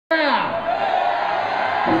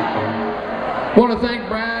I want to thank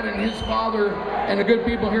Brad and his father and the good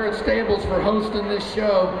people here at Stables for hosting this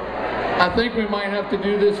show. I think we might have to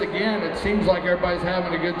do this again. It seems like everybody's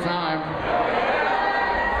having a good time.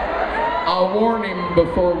 I'll warn him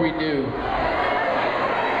before we do.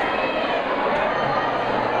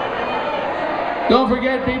 Don't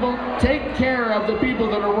forget, people, take care of the people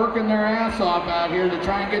that are working their ass off out here to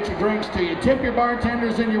try and get your drinks to you. Tip your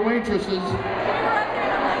bartenders and your waitresses.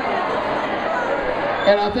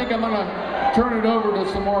 And I think I'm going to turn it over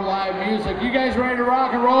to some more live music. You guys ready to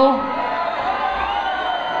rock and roll?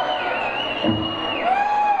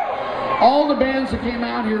 All the bands that came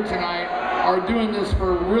out here tonight are doing this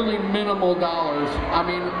for really minimal dollars. I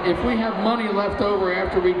mean, if we have money left over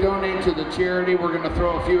after we donate to the charity, we're going to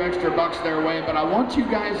throw a few extra bucks their way. But I want you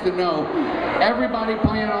guys to know, everybody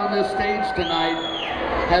playing on this stage tonight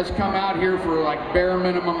has come out here for like bare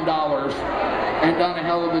minimum dollars and done a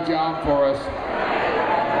hell of a job for us.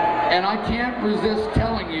 And I can't resist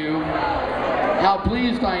telling you how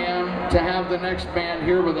pleased I am to have the next band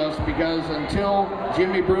here with us, because until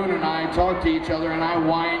Jimmy Brune and I talked to each other and I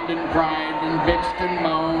whined and cried and bitched and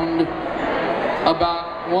moaned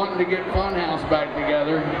about wanting to get Funhouse back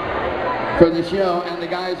together for the show, and the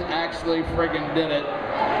guys actually friggin' did it.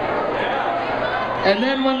 And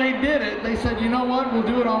then when they did it, they said, you know what, we'll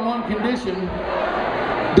do it on one condition.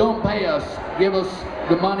 Don't pay us, give us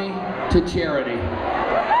the money to charity.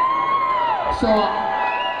 So,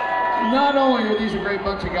 not only are these a great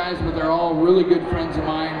bunch of guys, but they're all really good friends of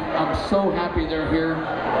mine. I'm so happy they're here.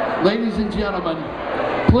 Ladies and gentlemen,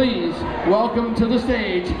 please welcome to the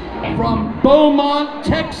stage from Beaumont,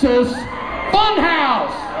 Texas,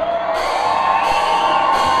 Funhouse!